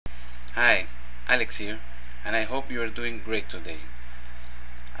Hi, Alex here, and I hope you are doing great today.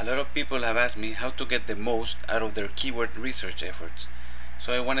 A lot of people have asked me how to get the most out of their keyword research efforts,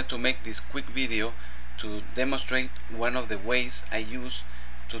 so I wanted to make this quick video to demonstrate one of the ways I use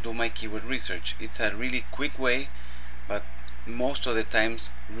to do my keyword research. It's a really quick way, but most of the times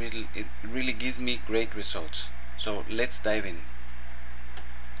it really gives me great results. So let's dive in.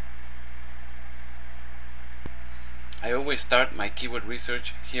 I always start my keyword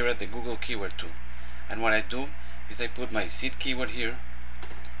research here at the Google Keyword tool, and what I do is I put my seed keyword here,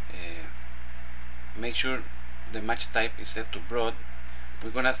 make sure the match type is set to broad. We're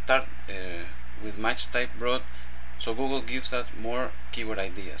gonna start with match type broad, so Google gives us more keyword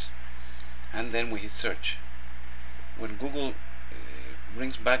ideas, and then we hit search. When Google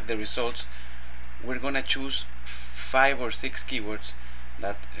brings back the results, we're gonna choose 5 or 6 keywords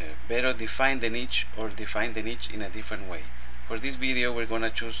that better define the niche or define the niche in a different way. For this video we're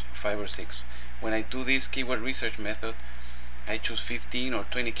gonna choose 5 or 6. When I do this keyword research method, I choose 15 or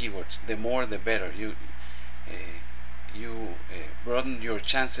 20 keywords. The more the better. You broaden your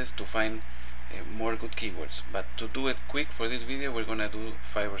chances to find more good keywords. But to do it quick for this video, we're gonna do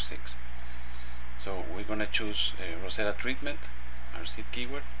 5 or 6. So we're gonna choose Rosetta treatment, our seed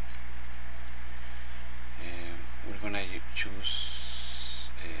keyword. We're gonna choose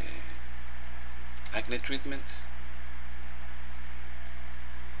acne treatment,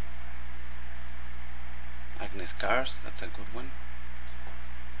 acne scars, that's a good one,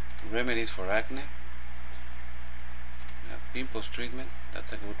 remedies for acne, pimples treatment,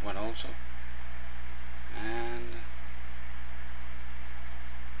 that's a good one also, and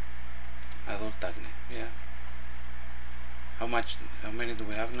adult acne. Yeah. How many do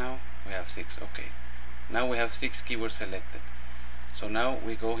we have now? We have 6. Okay. Now we have 6 keywords selected. So now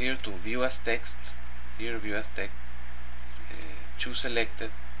we go here to view as text, here view as text, choose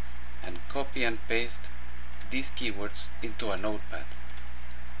selected, and copy and paste these keywords into a notepad.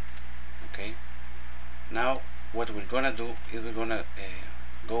 Okay. Now what we're gonna do is we're gonna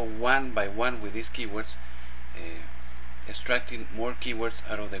go one by one with these keywords, extracting more keywords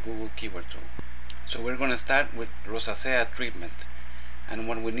out of the Google Keyword tool. So we're gonna start with rosacea treatment, and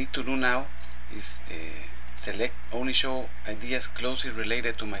what we need to do now is select only show ideas closely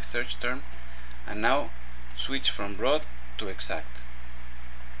related to my search term, and now switch from broad to exact.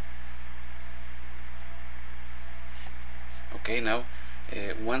 Okay, now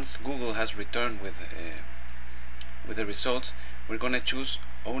once Google has returned with the results, we're going to choose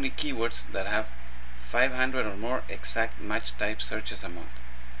only keywords that have 500 or more exact match type searches a month.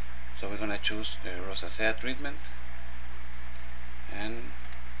 So we're going to choose rosacea treatment, and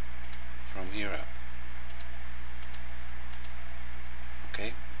from here up.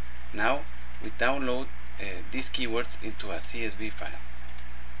 Okay, now we download these keywords into a CSV file.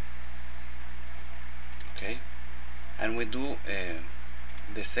 Okay, and we do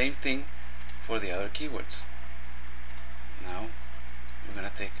the same thing for the other keywords. Now we're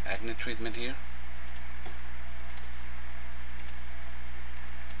gonna take acne treatment here.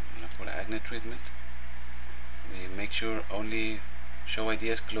 I'm gonna put acne treatment. We make sure only show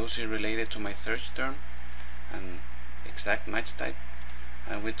ideas closely related to my search term and exact match type,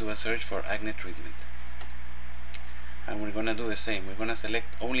 and we do a search for acne treatment. And we're gonna do the same. We're gonna select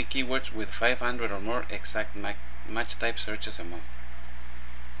only keywords with 500 or more exact match type searches a month.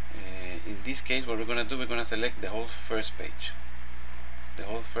 In this case, what we're gonna do, we're gonna select the whole first page. The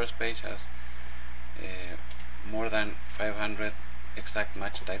whole first page has more than 500 exact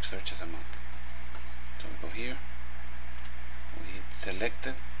match type searches a month. So we go here, we hit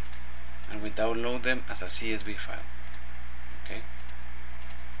selected, and we download them as a CSV file. Okay.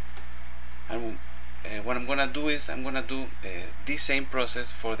 And what I'm gonna do is I'm gonna do this same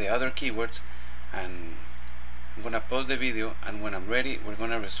process for the other keywords, and I'm gonna pause the video, and when I'm ready we're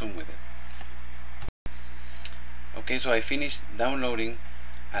gonna resume with it. Okay, so I finished downloading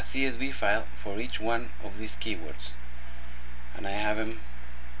a CSV file for each one of these keywords, and I have them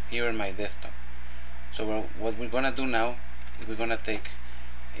here on my desktop. So what we're gonna do now is we're gonna take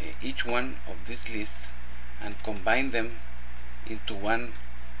each one of these lists and combine them into one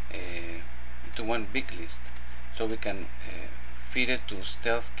big list, so we can feed it to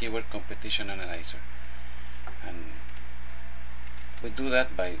Stealth Keyword Competition Analyzer. And we do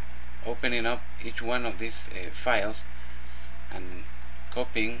that by opening up each one of these files and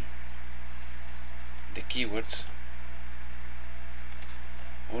copying the keywords,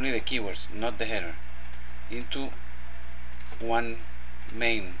 only the keywords, not the header, into one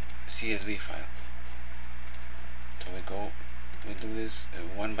main CSV file. So we do this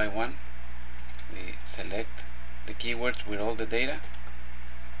one by one. We select the keywords with all the data,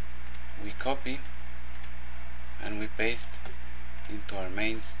 copy and we paste into our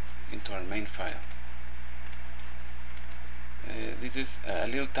main file. This is a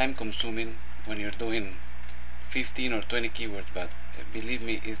little time consuming when you're doing 15 or 20 keywords, but believe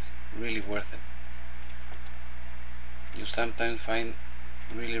me, it's really worth it. You sometimes find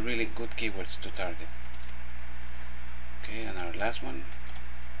really good keywords to target. Okay, and our last one.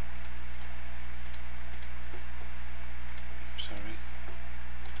 Sorry,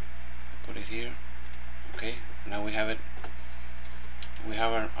 put it here. Okay, now we have it. We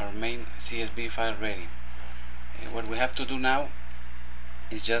have our main CSV file ready. What we have to do now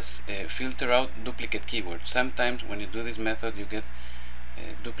is just filter out duplicate keywords. Sometimes when you do this method you get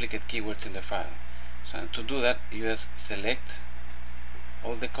duplicate keywords in the file. So to do that, you just select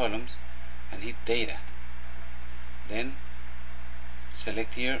all the columns and hit data. Then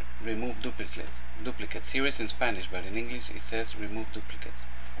select here remove duplicates. Here is in Spanish, but in English it says remove duplicates.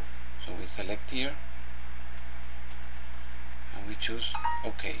 So we select here and we choose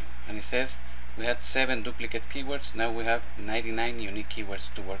OK, and it says we had 7 duplicate keywords. Now we have 99 unique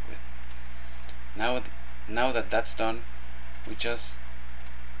keywords to work with. Now that that's done, we just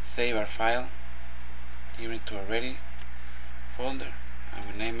save our file here into a ready folder and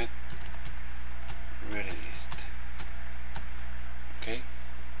we name it ready list. Okay,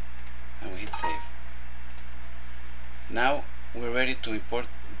 and we hit save. Now we're ready to import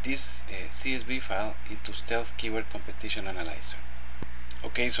this CSV file into Stealth Keyword Competition Analyzer.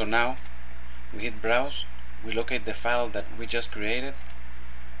 Okay, so now we hit browse, we locate the file that we just created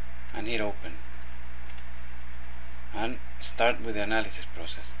and hit open and start with the analysis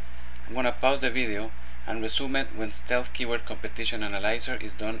process. I'm going to pause the video and resume it when Stealth Keyword Competition Analyzer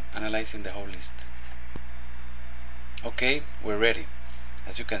is done analyzing the whole list. Okay, we're ready.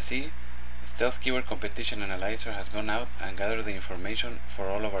 As you can see, Stealth Keyword Competition Analyzer has gone out and gathered the information for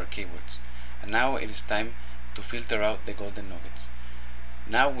all of our keywords. And now it is time to filter out the golden nuggets.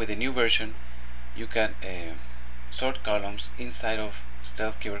 Now with the new version, you can sort columns inside of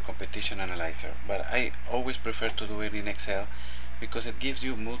Stealth Keyword Competition Analyzer, but I always prefer to do it in Excel because it gives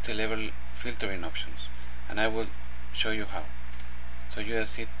you multi-level filtering options, and I will show you how. So you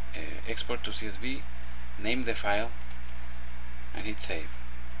just hit export to CSV, name the file and hit save.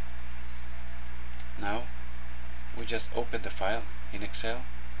 Now we just open the file in Excel,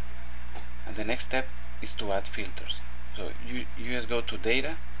 and the next step is to add filters. So you just go to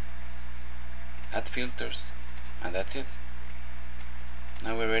data, add filters, and that's it.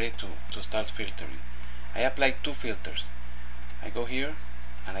 Now we're ready to start filtering. I applied 2 filters. I go here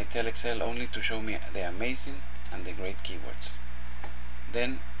and I tell Excel only to show me the amazing and the great keywords.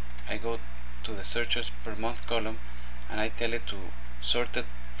 Then I go to the searches per month column and I tell it to sort it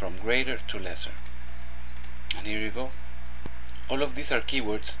from greater to lesser. And here you go. All of these are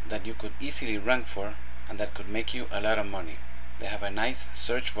keywords that you could easily rank for and that could make you a lot of money. They have a nice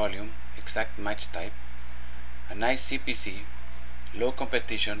search volume, exact match type, a nice CPC, low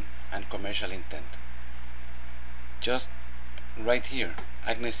competition, and commercial intent. Just right here,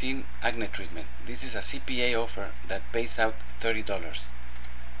 acne treatment. This is a CPA offer that pays out $30.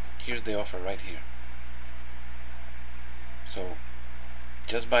 Here's the offer right here. So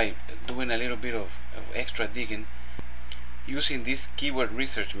just by doing a little bit of extra digging, using this keyword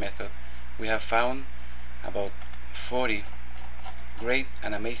research method, we have found about 40 great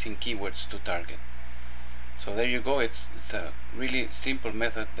and amazing keywords to target. So there you go. It's a really simple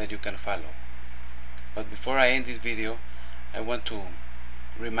method that you can follow. But before I end this video, I want to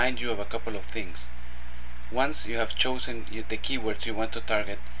remind you of a couple of things. Once you have chosen the keywords you want to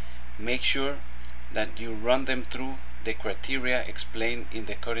target, make sure that you run them through the criteria explained in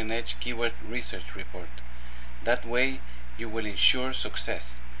the Cutting Edge Keyword Research Report. That way you will ensure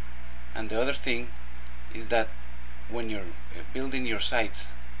success. And the other thing is that when you're building your sites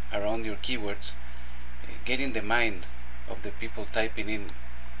around your keywords, get in the mind of the people typing in,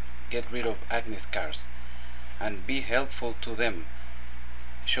 get rid of acne scars, and be helpful to them.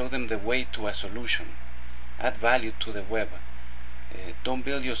 Show them the way to a solution. Add value to the web. Don't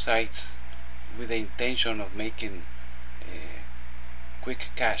build your sites with the intention of making quick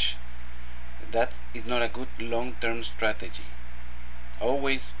cash. That is not a good long-term strategy.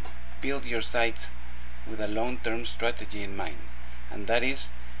 Always build your sites with a long-term strategy in mind, and that is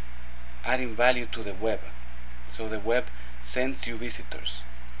adding value to the web, so the web sends you visitors.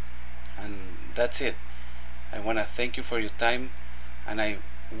 And that's it. I want to thank you for your time, and I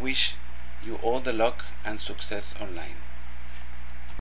wish you all the luck and success online.